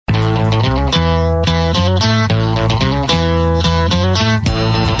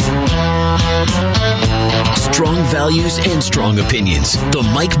values and strong opinions. The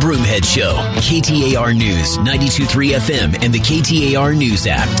Mike Broomhead Show. KTAR News, 92.3 FM, and the KTAR News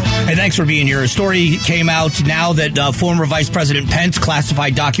app. Hey, thanks for being here. A story came out now that former Vice President Pence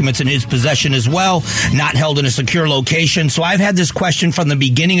classified documents in his possession as well, not held in a secure location. So I've had this question from the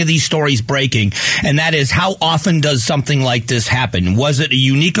beginning of these stories breaking, and that is, how often does something like this happen? Was it a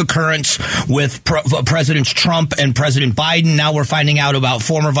unique occurrence with Presidents Trump and President Biden? Now we're finding out about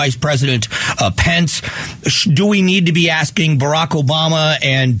former Vice President Pence. Do we need to be asking Barack Obama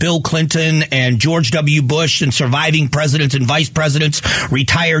and Bill Clinton and George W. Bush and surviving presidents and vice presidents,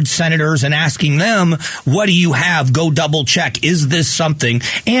 retired senators, and asking them, what do you have? Go double check. Is this something?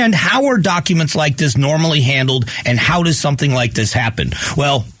 And how are documents like this normally handled? And how does something like this happen?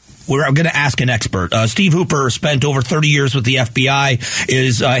 Well, we're going to ask an expert. Steve Hooper spent over 30 years with the FBI,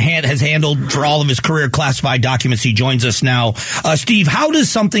 has handled for all of his career classified documents. He joins us now. Steve, how does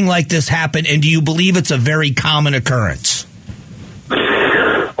something like this happen, and do you believe it's a very common occurrence?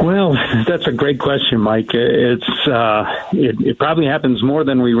 Well, that's a great question, Mike. It probably happens more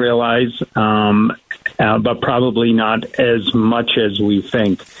than we realize, but probably not as much as we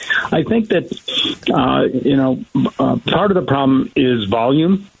think. I think that, part of the problem is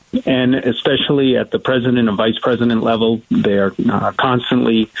volume. And especially at the president and vice president level, they are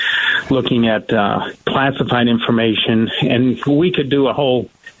constantly looking at classified information. And we could do a whole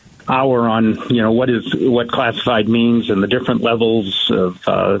hour on, what classified means and the different levels of,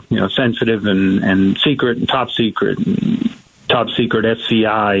 sensitive and secret and top secret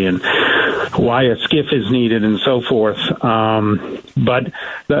SCI and why a SCIF is needed and so forth. But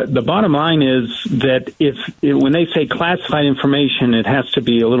the bottom line is that when they say classified information, it has to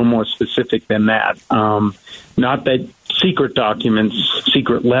be a little more specific than that. Not that secret documents,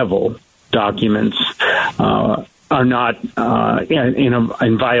 secret level documents, are not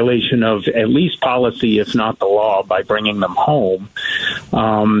in violation of at least policy, if not the law, by bringing them home.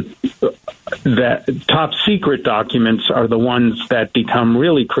 That top secret documents are the ones that become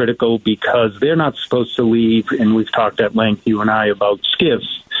really critical because they're not supposed to leave, and we've talked at length, you and I, about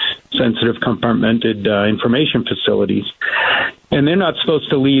SCIFs, sensitive compartmented information facilities. And they're not supposed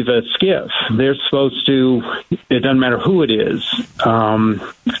to leave a SCIF. They're supposed to, it doesn't matter who it is,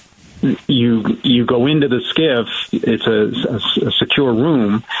 you go into the SCIF, it's a secure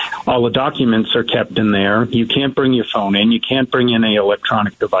room. All the documents are kept in there. You can't bring your phone in. You can't bring any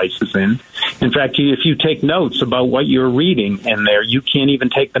electronic devices in. In fact, if you take notes about what you're reading in there, you can't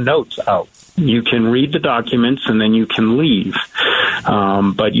even take the notes out. You can read the documents and then you can leave.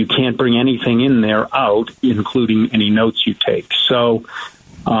 But you can't bring anything in there out, including any notes you take. So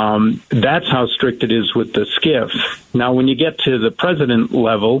that's how strict it is with the SCIF. Now, when you get to the president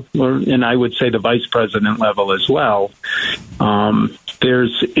level, and I would say the vice president level as well,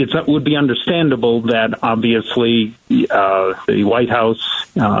 it would be understandable that obviously the White House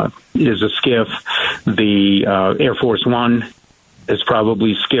is a SCIF, the Air Force One is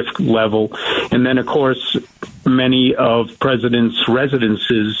probably SCIF level, and then of course many of presidents'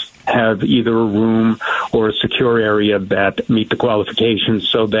 residences have either a room or a secure area that meet the qualifications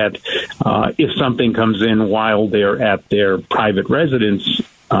so that if something comes in while they're at their private residence,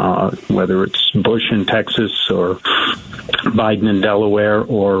 whether it's Bush in Texas or Biden in Delaware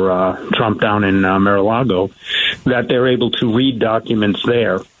or Trump down in Mar-a-Lago, that they're able to read documents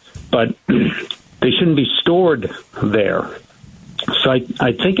there. But they shouldn't be stored there. So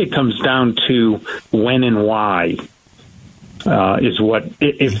I think it comes down to when and why is what,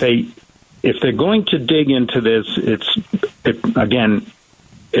 if they're going to dig into this, if they're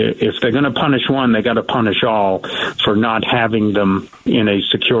going to punish one, they got to punish all for not having them in a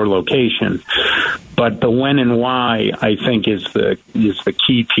secure location. But the when and why, I think, is the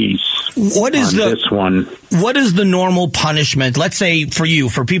key piece. This one? What is the normal punishment? Let's say for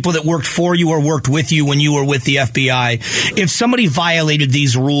people that worked for you or worked with you when you were with the FBI, if somebody violated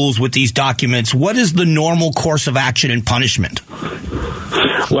these rules with these documents, what is the normal course of action and punishment?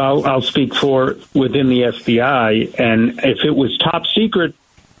 Well, I'll speak for within the FBI, and if it was top secret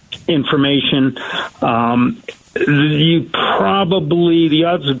information, the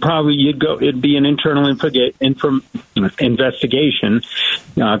odds would probably it'd be an internal investigation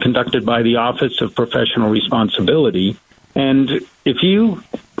conducted by the Office of Professional Responsibility. And if you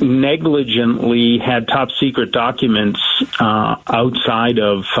negligently had top secret documents outside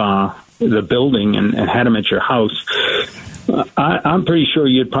of the building and had them at your house, I'm pretty sure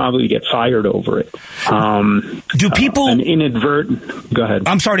you'd probably get fired over it. Do people Go ahead.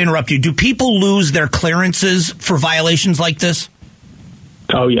 I'm sorry to interrupt you. Do people lose their clearances for violations like this?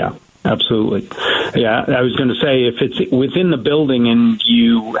 Oh yeah. Absolutely. Yeah, I was going to say, if it's within the building and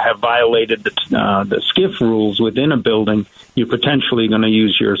you have violated the SCIF rules within a building, you're potentially going to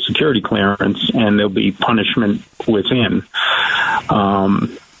use your security clearance, and there'll be punishment within.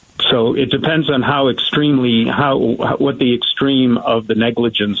 So it depends on what the extreme of the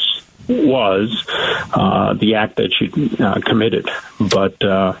negligence was, the act that you committed. But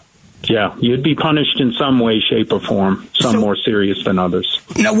yeah, you'd be punished in some way, shape, or form, some more serious than others.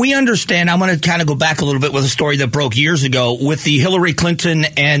 Now, we understand. I'm going to kind of go back a little bit with a story that broke years ago with the Hillary Clinton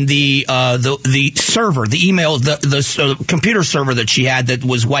and the server, the email, the computer server that she had that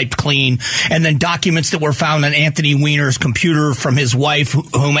was wiped clean, and then documents that were found on Anthony Weiner's computer from his wife,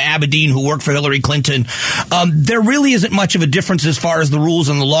 whom Abedin, who worked for Hillary Clinton. There really isn't much of a difference as far as the rules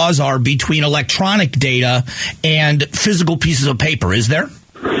and the laws are between electronic data and physical pieces of paper, is there?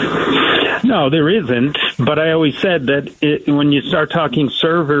 No, there isn't. But I always said that when you start talking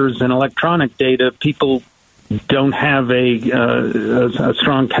servers and electronic data, people don't have a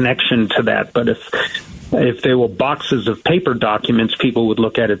strong connection to that. But if there were boxes of paper documents, people would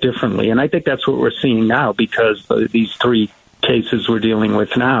look at it differently. And I think that's what we're seeing now, because these three cases we're dealing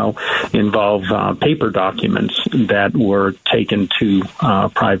with now involve paper documents that were taken to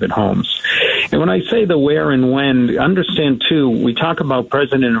private homes. And when I say the where and when, understand, too, we talk about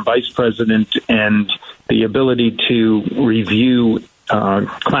president and vice president and the ability to review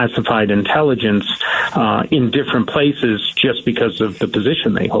classified intelligence in different places just because of the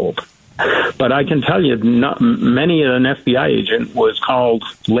position they hold. But I can tell you, many an FBI agent was called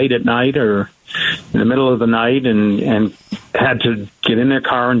late at night or in the middle of the night and had to get in their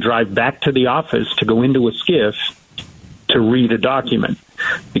car and drive back to the office to go into a SCIF to read a document,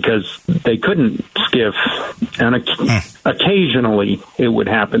 because they couldn't SCIF, and occasionally it would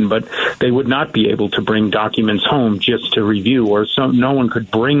happen, but they would not be able to bring documents home just to review, or no one could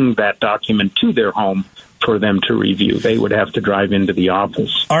bring that document to their home for them to review. They would have to drive into the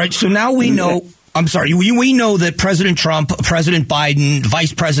office. All right, so now we know... I'm sorry, we know that President Trump, President Biden,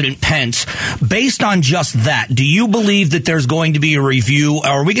 Vice President Pence, based on just that, do you believe that there's going to be a review? Or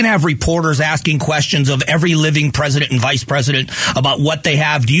are we going to have reporters asking questions of every living president and vice president about what they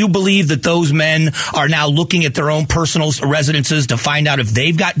have? Do you believe that those men are now looking at their own personal residences to find out if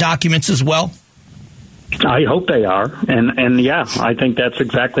they've got documents as well? I hope they are, and yeah, I think that's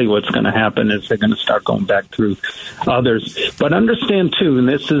exactly what's going to happen. Is they're going to start going back through others. But understand too, and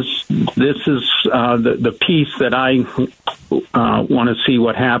this is the piece that I want to see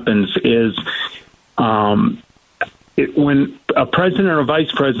what happens is when a president or a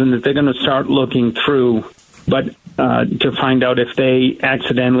vice president, they're going to start looking through, but to find out if they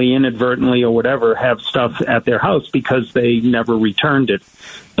accidentally, inadvertently, or whatever have stuff at their house because they never returned it,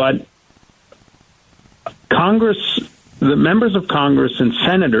 but Congress, the members of Congress and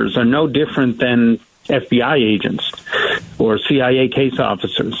senators are no different than FBI agents or CIA case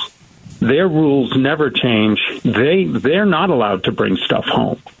officers. Their rules never change. They're not allowed to bring stuff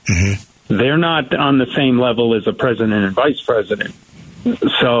home. Mm-hmm. They're not on the same level as a president and vice president.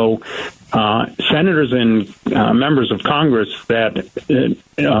 So senators and members of Congress that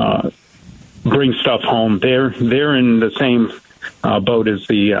bring stuff home, they're in the same boat as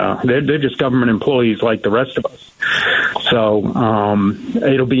they're just government employees like the rest of us. So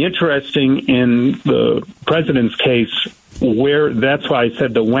it'll be interesting in the president's case, where that's why I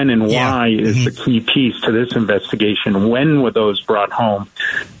said the when and why is the key piece to this investigation. When were those brought home?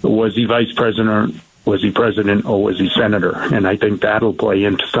 Was he vice president? Was he president, or was he senator? And I think that'll play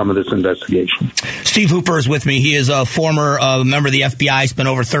into some of this investigation. Steve Hooper is with me. He is a former member of the FBI, spent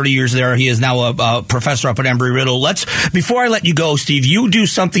over 30 years there. He is now a professor up at Embry-Riddle. Before I let you go, Steve, you do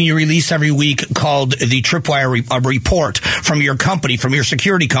something you release every week called the Tripwire Report from your company, from your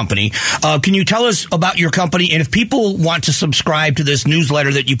security company. Can you tell us about your company? And if people want to subscribe to this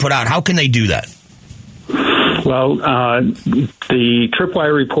newsletter that you put out, how can they do that? Well, the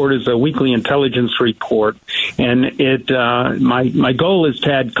Tripwire Report is a weekly intelligence report, and my goal is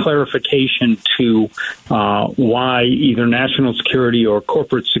to add clarification to why either national security or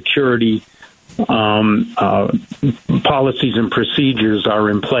corporate security policies and procedures are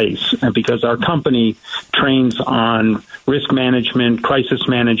in place, and because our company trains on risk management, crisis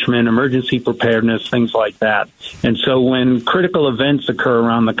management, emergency preparedness, things like that. And so when critical events occur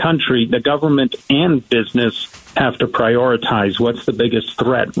around the country, the government and business have to prioritize what's the biggest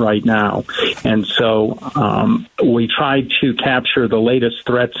threat right now. And so we try to capture the latest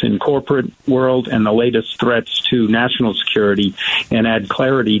threats in corporate world and the latest threats to national security and add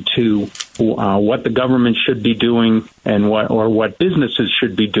clarity to what the government should be doing and what businesses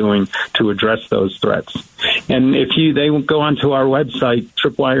should be doing to address those threats. And if they go onto our website,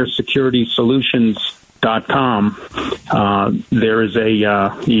 tripwiresecurity.com, there is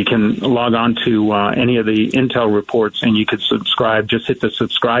you can log on to any of the Intel reports, and you could subscribe. Just hit the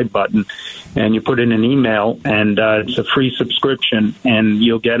subscribe button, and you put in an email, and it's a free subscription, and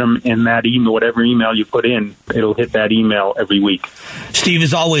you'll get them in that email. Whatever email you put in, it'll hit that email every week. Steve,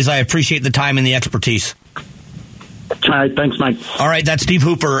 as always, I appreciate the time and the expertise. All right, thanks, Mike. All right, that's Steve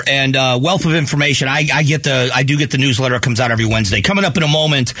Hooper, and wealth of information. I do get the newsletter. It comes out every Wednesday. Coming up in a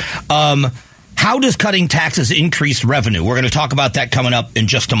moment, how does cutting taxes increase revenue? We're going to talk about that coming up in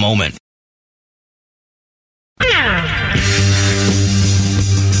just a moment.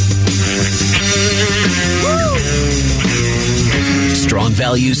 Strong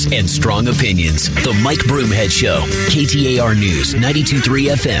values and strong opinions. The Mike Broomhead Show. KTAR News,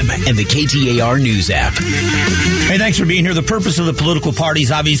 92.3 FM, and the KTAR News app. Hey, thanks for being here. The purpose of the political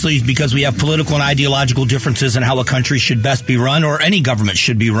parties, obviously, is because we have political and ideological differences in how a country should best be run, or any government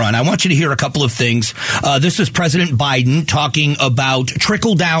should be run. I want you to hear a couple of things. This is President Biden talking about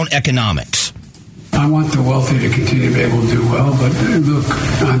trickle-down economics. I want the wealthy to continue to be able to do well, but look,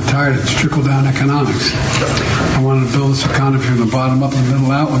 I'm tired. It's trickle-down economics. I want to build this economy from the bottom up and the middle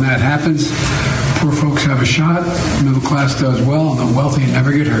out. When that happens, poor folks have a shot, middle class does well, and the wealthy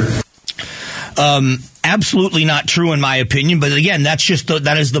never get hurt. Absolutely not true in my opinion, but again, that is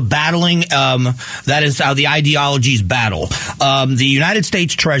the battling, that is how the ideologies battle. The United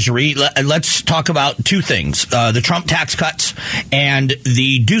States Treasury, let's talk about two things, the Trump tax cuts and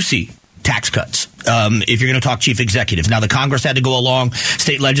the it.See tax cuts. If you're going to talk chief executives. Now, the Congress had to go along.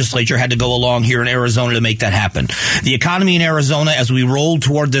 State legislature had to go along here in Arizona to make that happen. The economy in Arizona, as we roll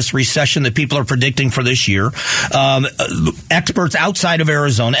toward this recession that people are predicting for this year, experts outside of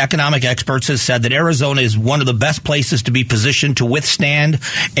Arizona, economic experts, have said that Arizona is one of the best places to be positioned to withstand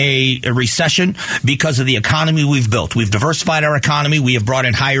a recession because of the economy we've built. We've diversified our economy. We have brought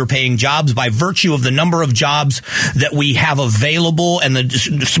in higher paying jobs by virtue of the number of jobs that we have available and the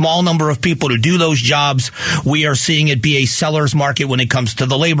small number of people to do those jobs. We are seeing it be a seller's market when it comes to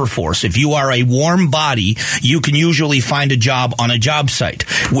the labor force. If you are a warm body, you can usually find a job on a job site.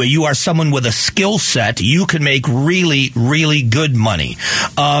 Where you are someone with a skill set, you can make really, really good money.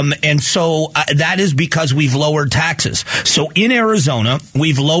 And so that is because we've lowered taxes. So in Arizona,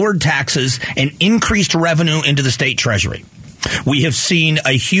 we've lowered taxes and increased revenue into the state treasury. We have seen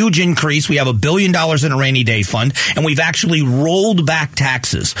a huge increase. We have $1 billion in a rainy day fund, and we've actually rolled back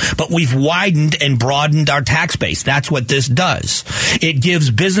taxes. But we've widened and broadened our tax base. That's what this does. It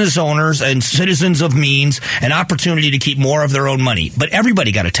gives business owners and citizens of means an opportunity to keep more of their own money. But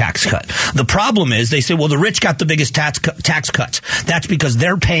everybody got a tax cut. The problem is they say, well, the rich got the biggest tax cuts. That's because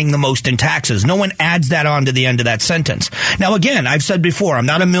they're paying the most in taxes. No one adds that on to the end of that sentence. Now, again, I've said before, I'm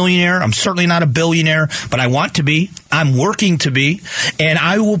not a millionaire. I'm certainly not a billionaire, but I want to be. I'm working to be, and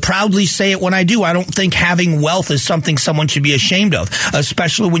I will proudly say it when I do. I don't think having wealth is something someone should be ashamed of,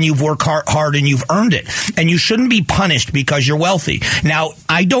 especially when you've worked hard and you've earned it. And you shouldn't be punished because you're wealthy. Now,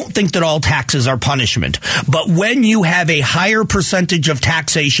 I don't think that all taxes are punishment, but when you have a higher percentage of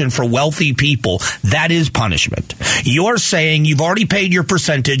taxation for wealthy people, that is punishment. You're saying you've already paid your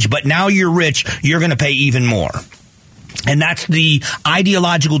percentage, but now you're rich, you're going to pay even more. And that's the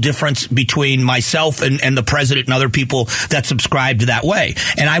ideological difference between myself and the president and other people that subscribe to that way.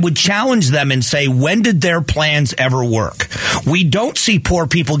 And I would challenge them and say, when did their plans ever work? We don't see poor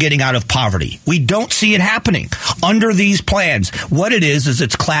people getting out of poverty. We don't see it happening under these plans. What it is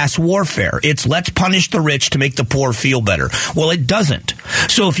it's class warfare. It's let's punish the rich to make the poor feel better. Well, it doesn't.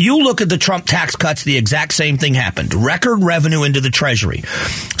 So if you look at the Trump tax cuts, the exact same thing happened. Record revenue into the Treasury.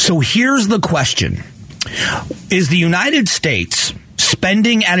 So here's the question. Is the United States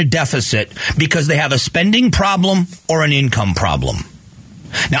spending at a deficit because they have a spending problem or an income problem?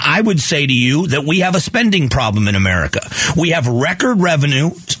 Now, I would say to you that we have a spending problem in America. We have record revenue,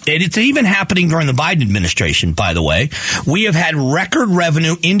 and it's even happening during the Biden administration, by the way. We have had record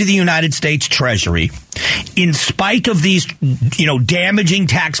revenue into the United States Treasury in spite of these, damaging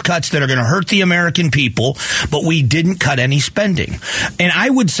tax cuts that are going to hurt the American people, but we didn't cut any spending. And I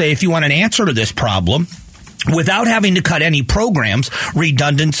would say if you want an answer to this problem, without having to cut any programs,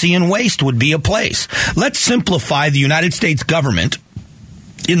 redundancy and waste would be a place. Let's simplify the United States government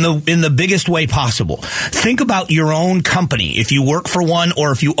in the biggest way possible. Think about your own company, if you work for one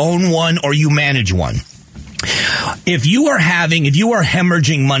or if you own one or you manage one. If you are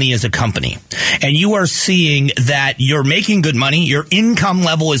hemorrhaging money as a company and you are seeing that you're making good money, your income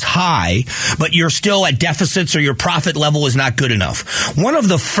level is high, but you're still at deficits or your profit level is not good enough, one of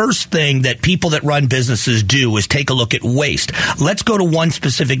the first thing that people that run businesses do is take a look at waste. Let's go to one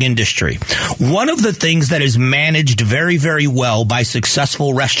specific industry. One of the things that is managed very, very well by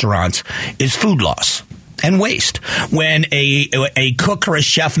successful restaurants is food loss and waste. When a cook or a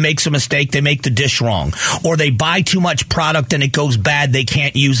chef makes a mistake, they make the dish wrong, or they buy too much product and it goes bad, they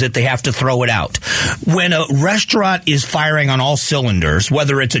can't use it, they have to throw it out. When a restaurant is firing on all cylinders,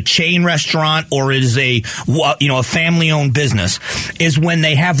 whether it's a chain restaurant or it is a family-owned business, is when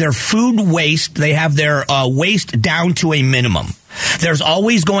they have their food waste, they have their waste down to a minimum. There's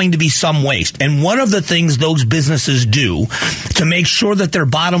always going to be some waste. And one of the things those businesses do to make sure that their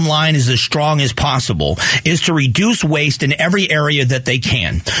bottom line is as strong as possible is to reduce waste in every area that they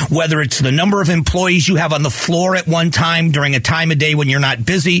can. Whether it's the number of employees you have on the floor at one time during a time of day when you're not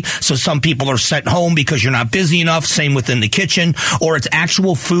busy, so some people are sent home because you're not busy enough, same within the kitchen, or it's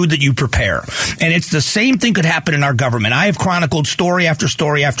actual food that you prepare. And it's the same thing could happen in our government. I have chronicled story after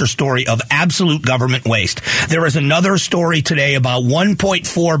story after story of absolute government waste. There is another story today about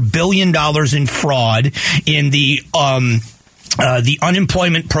 $1.4 billion in fraud in the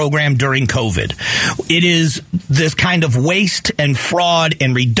unemployment program during COVID. It is this kind of waste and fraud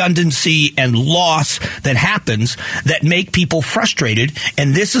and redundancy and loss that happens that make people frustrated.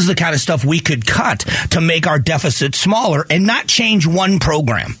 And this is the kind of stuff we could cut to make our deficit smaller and not change one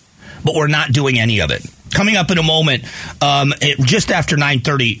program. But we're not doing any of it. Coming up in a moment, just after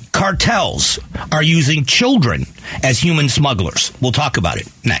 9:30, cartels are using children as human smugglers. We'll talk about it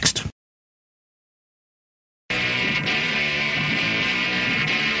next.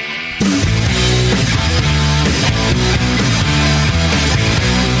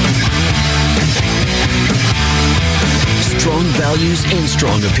 Strong values and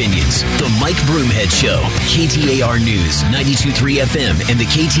strong opinions. The Mike Broomhead Show. KTAR News, 92.3 FM, and the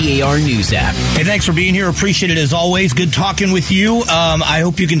KTAR News app. Hey, thanks for being here. Appreciate it as always. Good talking with you. I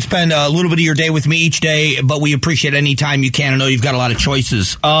hope you can spend a little bit of your day with me each day, but we appreciate any time you can. I know you've got a lot of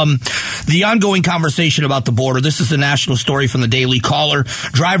choices. The ongoing conversation about the border. This is a national story from the Daily Caller.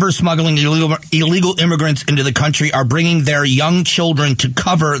 Drivers smuggling illegal immigrants into the country are bringing their young children to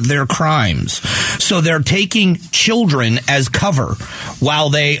cover their crimes. So they're taking children as cover while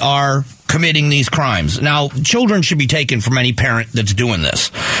they are committing these crimes. Now, children should be taken from any parent that's doing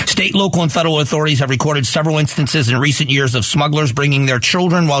this. State, local, and federal authorities have recorded several instances in recent years of smugglers bringing their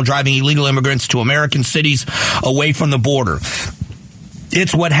children while driving illegal immigrants to American cities away from the border.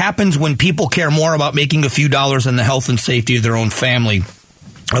 It's what happens when people care more about making a few dollars than the health and safety of their own family,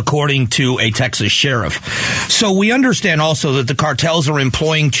 according to a Texas sheriff. So we understand also that the cartels are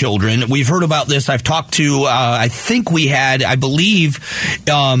employing children. We've heard about this. I've talked to,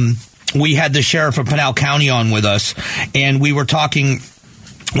 we had the sheriff of Pinal County on with us, and we were talking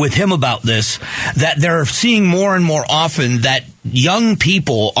with him about this, that they're seeing more and more often that young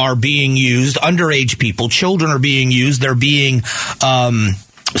people are being used, underage people, children are being used. They're being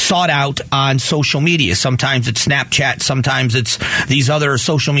sought out on social media. Sometimes it's Snapchat, sometimes it's these other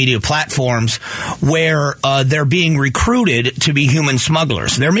social media platforms where they're being recruited to be human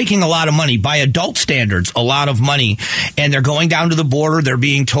smugglers. They're making a lot of money, by adult standards, a lot of money, and they're going down to the border. They're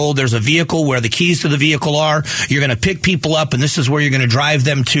being told there's a vehicle where the keys to the vehicle are. You're going to pick people up, and this is where you're going to drive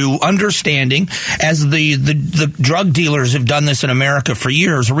them to. Understanding, as the drug dealers have done this in America for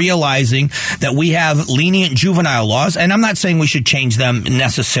years, realizing that we have lenient juvenile laws, and I'm not saying we should change them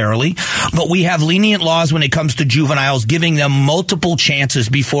necessarily, but we have lenient laws when it comes to juveniles, giving them multiple chances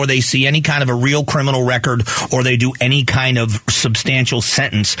before they see any kind of a real criminal record or they do any kind of substantial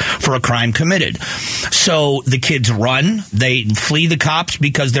sentence for a crime committed. So the kids run, they flee the cops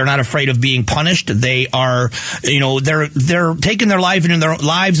because they're not afraid of being punished. They are, they're taking their lives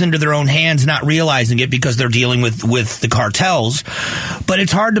into their own hands, not realizing it because they're dealing with the cartels. But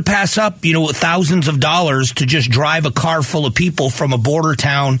it's hard to pass up, thousands of dollars to just drive a car full of people from a border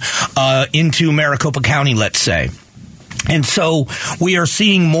town into Maricopa County, let's say. And so we are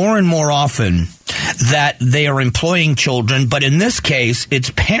seeing more and more often that they are employing children, but in this case,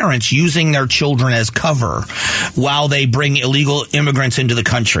 it's parents using their children as cover while they bring illegal immigrants into the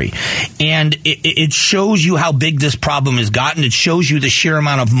country. And it shows you how big this problem has gotten. It shows you the sheer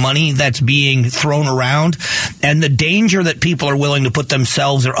amount of money that's being thrown around and the danger that people are willing to put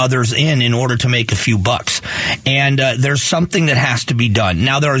themselves or others in order to make a few bucks. And there's something that has to be done.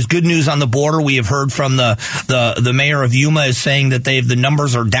 Now, there is good news on the border. We have heard from the mayor of Yuma is saying that the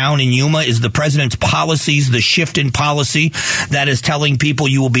numbers are down in Yuma. Is the president's policies, the shift in policy that is telling people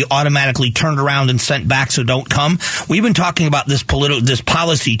you will be automatically turned around and sent back, so don't come. We've been talking about this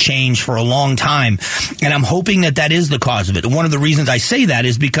policy change for a long time, and I'm hoping that is the cause of it. One of the reasons I say that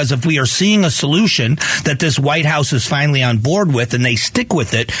is because if we are seeing a solution that this White House is finally on board with and they stick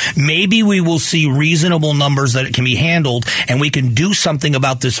with it, maybe we will see reasonable numbers that it can be handled and we can do something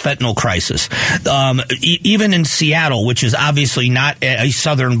about this fentanyl crisis. Even in Seattle, which is obviously not a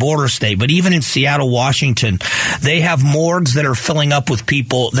southern border state, but even in Seattle, Washington, they have morgues that are filling up with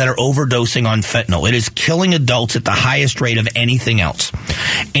people that are overdosing on fentanyl. It is killing adults at the highest rate of anything else.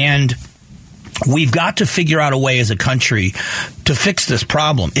 And we've got to figure out a way as a country to fix this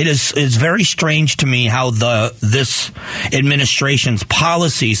problem. It's very strange to me how this administration's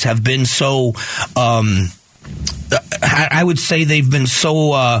policies have been so I would say they've been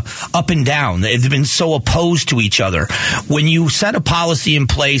so up and down. They've been so opposed to each other. When you set a policy in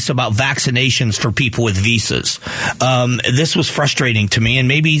place about vaccinations for people with visas, this was frustrating to me, and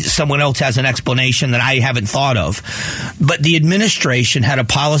maybe someone else has an explanation that I haven't thought of. But the administration has a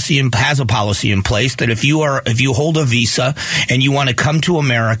policy in place that if you hold a visa and you want to come to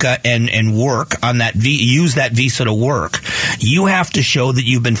America and work on that, use that visa to work, you have to show that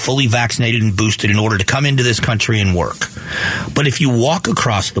you've been fully vaccinated and boosted in order to come into this country and work. But if you walk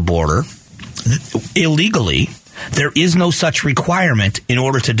across the border illegally, there is no such requirement in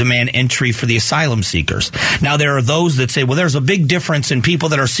order to demand entry for the asylum seekers. Now, there are those that say, well, there's a big difference in people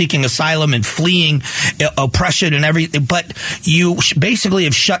that are seeking asylum and fleeing oppression and everything. But you basically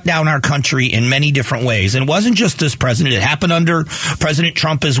have shut down our country in many different ways. And it wasn't just this president. It happened under President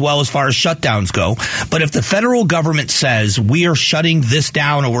Trump as well, as far as shutdowns go. But if the federal government says we are shutting this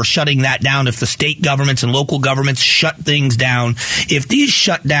down or we're shutting that down, if the state governments and local governments shut things down, if these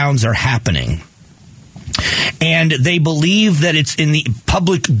shutdowns are happening, and they believe that it's in the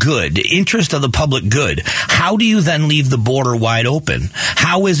public good, interest of the public good, how do you then leave the border wide open?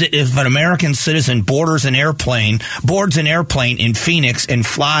 How is it if an American citizen boards an airplane in Phoenix and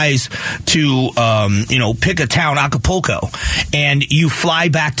flies to, pick a town, Acapulco, and you fly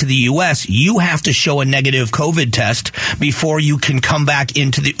back to the U.S., you have to show a negative COVID test before you can come back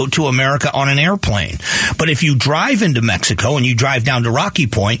to America on an airplane. But if you drive into Mexico and you drive down to Rocky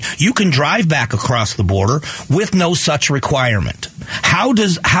Point, you can drive back across the border with no such requirement. How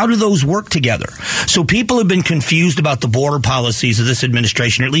do those work together? So people have been confused about the border policies of this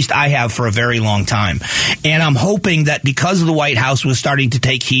administration, or at least I have for a very long time. And I'm hoping that because the White House was starting to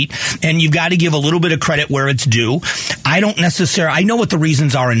take heat, and you've got to give a little bit of credit where it's due. I know what the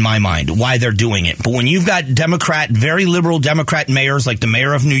reasons are in my mind, why they're doing it. But when you've got very liberal Democrat mayors like the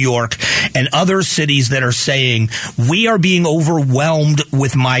mayor of New York and other cities that are saying, we are being overwhelmed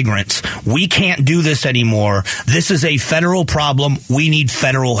with migrants. We can't do this anymore. This is a federal problem. We need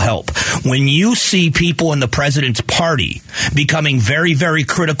federal help. When you see people in the president's party becoming very, very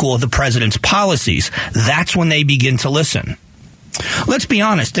critical of the president's policies, that's when they begin to listen. Let's be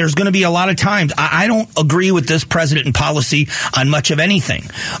honest. There's going to be a lot of times I don't agree with this president and policy on much of anything.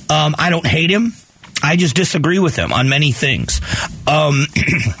 I don't hate him. I just disagree with him on many things.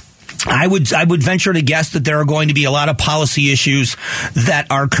 I would venture to guess that there are going to be a lot of policy issues that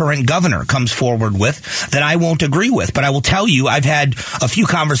our current governor comes forward with that I won't agree with. But I will tell you, I've had a few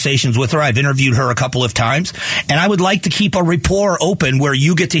conversations with her. I've interviewed her a couple of times, and I would like to keep a rapport open where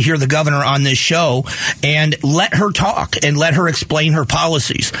you get to hear the governor on this show and let her talk and let her explain her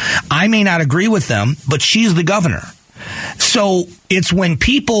policies. I may not agree with them, but she's the governor. So it's when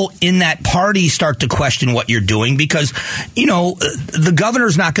people in that party start to question what you're doing because, the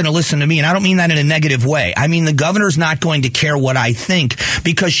governor's not going to listen to me. And I don't mean that in a negative way. I mean, the governor's not going to care what I think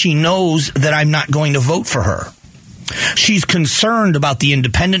because she knows that I'm not going to vote for her. She's concerned about the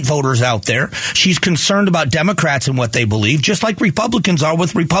independent voters out there. She's concerned about Democrats and what they believe, just like Republicans are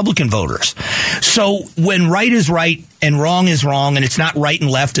with Republican voters. So when right is right and wrong is wrong, and it's not right and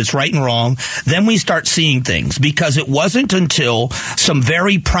left, it's right and wrong, then we start seeing things. Because it wasn't until some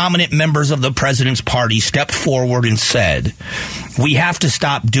very prominent members of the president's party stepped forward and said, we have to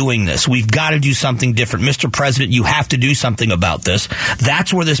stop doing this. We've got to do something different. Mr. President, you have to do something about this.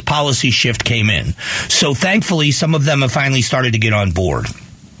 That's where this policy shift came in. So thankfully, some of them have finally started to get on board.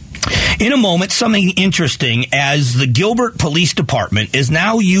 In a moment, something interesting as the Gilbert Police Department is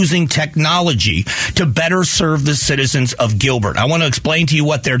now using technology to better serve the citizens of Gilbert. I want to explain to you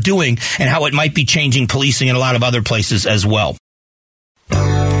what they're doing and how it might be changing policing in a lot of other places as well.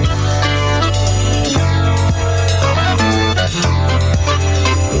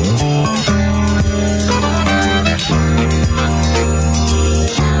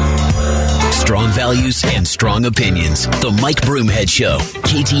 strong values and strong opinions. The Mike Broomhead Show.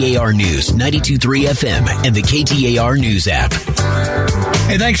 KTAR News, 92.3 FM, and the KTAR News app.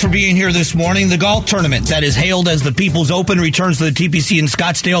 Hey, thanks for being here this morning. The golf tournament that is hailed as the People's Open returns to the TPC in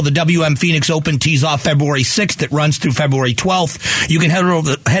Scottsdale. The WM Phoenix Open tees off February 6th. It runs through February 12th. You can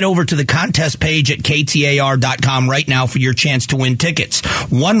head over to the contest page at KTAR.com right now for your chance to win tickets.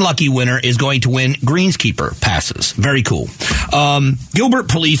 One lucky winner is going to win greenskeeper passes. Very cool. Gilbert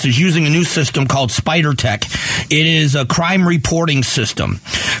Police is using a new system called Spider Tech. It is a crime reporting system.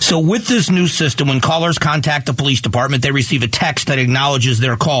 So with this new system, when callers contact the police department, they receive a text that acknowledges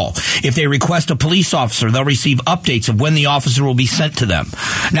their call. If they request a police officer, they'll receive updates of when the officer will be sent to them.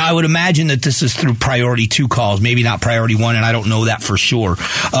 Now, I would imagine that this is through priority 2 calls, maybe not priority 1, and I don't know that for sure.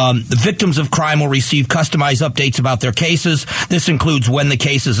 The victims of crime will receive customized updates about their cases. This includes when the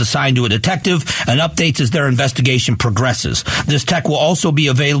case is assigned to a detective and updates as their investigation progresses. This tech will also be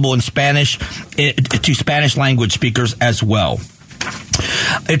available in Spanish to Spanish language speakers as well.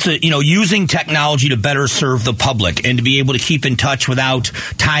 It's using technology to better serve the public and to be able to keep in touch without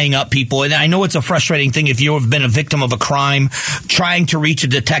tying up people. And I know it's a frustrating thing if you've been a victim of a crime. Trying to reach a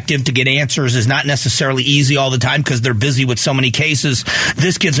detective to get answers is not necessarily easy all the time because they're busy with so many cases.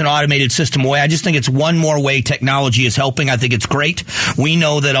 This gives an automated system away. I just think it's one more way technology is helping. I think it's great. We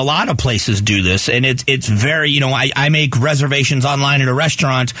know that a lot of places do this, and it's very, I make reservations online at a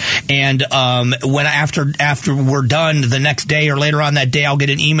restaurant, and when after we're done the next day or later on that day, I'll get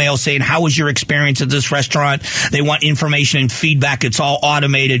an email saying, how was your experience at this restaurant? They want information and feedback. It's all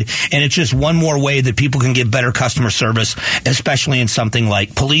automated, and it's just one more way that people can get better customer service, especially in something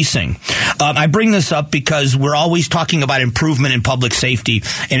like policing. I bring this up because we're always talking about improvement in public safety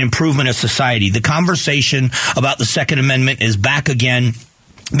and improvement of society. The conversation about the Second Amendment is back again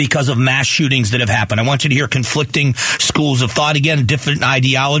because of mass shootings that have happened. I want you to hear conflicting schools of thought, again, different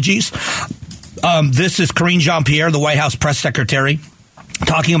ideologies. This is Karine Jean-Pierre, the White House press secretary,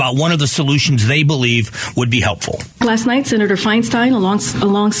 talking about one of the solutions they believe would be helpful. Last night, Senator Feinstein,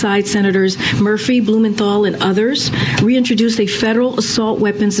 alongside Senators Murphy, Blumenthal, and others, reintroduced a federal assault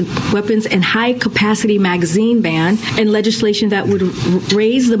weapons and high-capacity magazine ban and legislation that would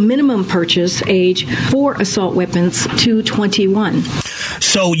raise the minimum purchase age for assault weapons to 21.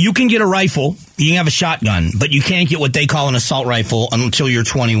 So you can get a rifle, you can have a shotgun, but you can't get what they call an assault rifle until you're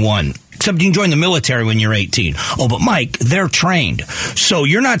 21. Except you can join the military when you're 18. Oh, but Mike, they're trained. So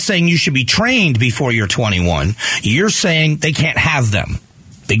you're not saying you should be trained before you're 21. You're saying they can't have them.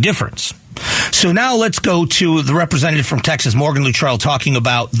 Big difference. So now let's go to the representative from Texas, Morgan Luttrell, talking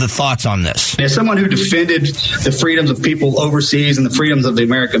about the thoughts on this. As someone who defended the freedoms of people overseas and the freedoms of the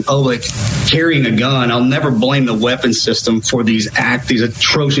American public carrying a gun, I'll never blame the weapons system for these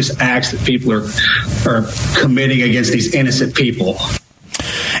atrocious acts that people are committing against these innocent people.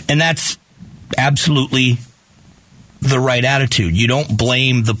 And that's absolutely the right attitude. You don't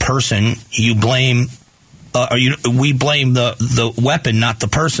blame the person. You blame, we blame the weapon, not the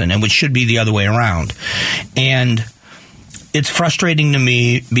person, and which should be the other way around. And it's frustrating to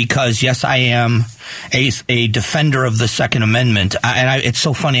me because, yes, I am a defender of the Second Amendment. It's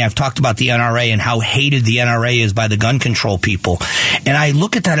so funny. I've talked about the NRA and how hated the NRA is by the gun control people. And I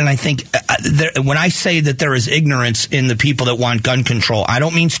look at that and I think when I say that there is ignorance in the people that want gun control, I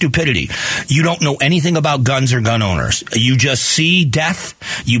don't mean stupidity. You don't know anything about guns or gun owners. You just see death,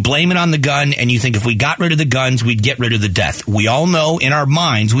 you blame it on the gun, and you think if we got rid of the guns, we'd get rid of the death. We all know in our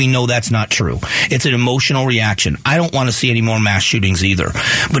minds, we know that's not true. It's an emotional reaction. I don't want to see any more mass shootings either.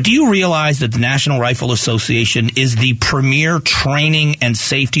 But do you realize that the National Rifle Association is the premier training and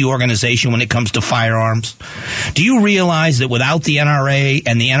safety organization when it comes to firearms? Do you realize that without the NRA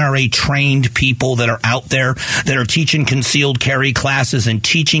and the NRA trained people that are out there that are teaching concealed carry classes and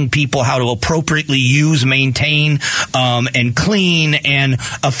teaching people how to appropriately use, maintain, and clean and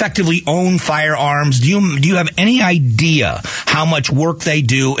effectively own firearms, do you have any idea how much work they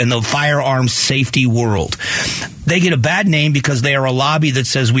do in the firearms safety world? They get a bad name because they are a lobby that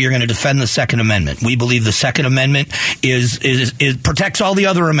says we are going to defend the Second Amendment. We believe the Second Amendment protects all the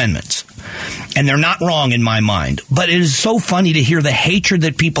other amendments. And they're not wrong in my mind. But it is so funny to hear the hatred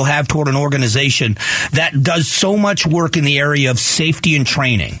that people have toward an organization that does so much work in the area of safety and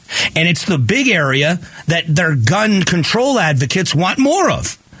training. And it's the big area that their gun control advocates want more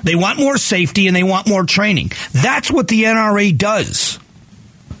of. They want more safety and they want more training. That's what the NRA does.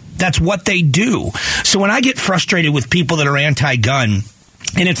 That's what they do. So when I get frustrated with people that are anti-gun,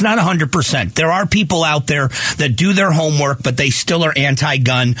 and it's not 100%. There are people out there that do their homework, but they still are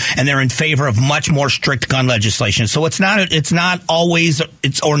anti-gun, and they're in favor of much more strict gun legislation. So it's not always,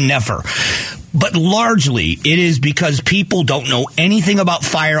 it's or never. But largely, it is because people don't know anything about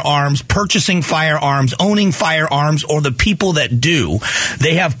firearms, purchasing firearms, owning firearms, or the people that do.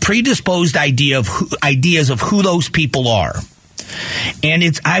 They have predisposed ideas of who those people are. And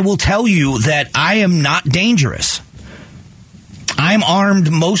I will tell you that I am not dangerous. I'm armed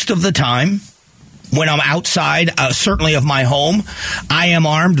most of the time. When I'm outside, certainly of my home, I am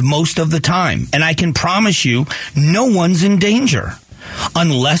armed most of the time. And I can promise you, no one's in danger.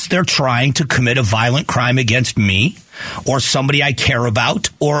 Unless they're trying to commit a violent crime against me or somebody I care about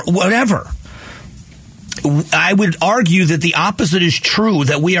or whatever. I would argue that the opposite is true,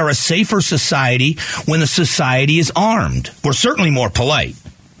 that we are a safer society when the society is armed. We're certainly more polite.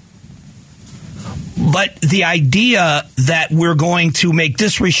 But the idea that we're going to make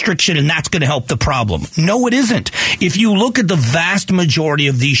this restriction and that's going to help the problem. No, it isn't. If you look at the vast majority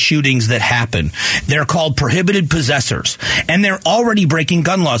of these shootings that happen, they're called prohibited possessors, and they're already breaking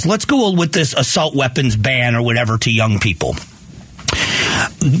gun laws. Let's go with this assault weapons ban or whatever to young people.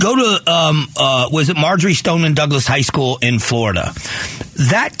 Go to, was it Marjorie Stoneman Douglas High School in Florida?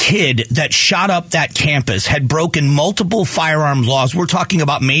 That kid that shot up that campus had broken multiple firearms laws. We're talking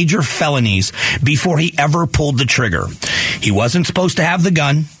about major felonies before he ever pulled the trigger. He wasn't supposed to have the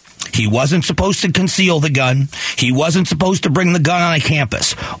gun. He wasn't supposed to conceal the gun. He wasn't supposed to bring the gun on a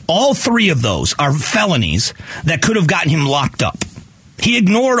campus. All three of those are felonies that could have gotten him locked up. He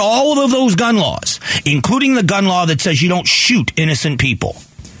ignored all of those gun laws, including the gun law that says you don't shoot innocent people.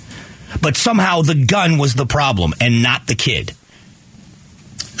 But somehow the gun was the problem and not the kid.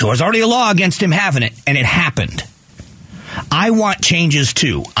 There was already a law against him having it, and it happened. I want changes,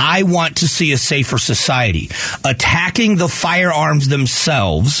 too. I want to see a safer society. Attacking the firearms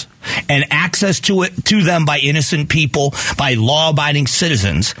themselves and access to them by innocent people, by law-abiding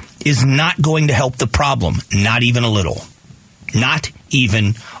citizens, is not going to help the problem. Not even a little. Not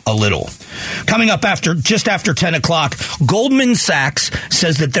even a little. Coming up just after 10 o'clock, Goldman Sachs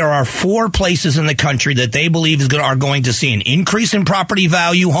says that there are 4 places in the country that they believe are going to see an increase in property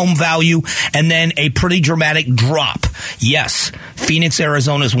value, home value, and then a pretty dramatic drop. Yes, Phoenix,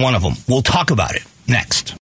 Arizona is one of them. We'll talk about it next.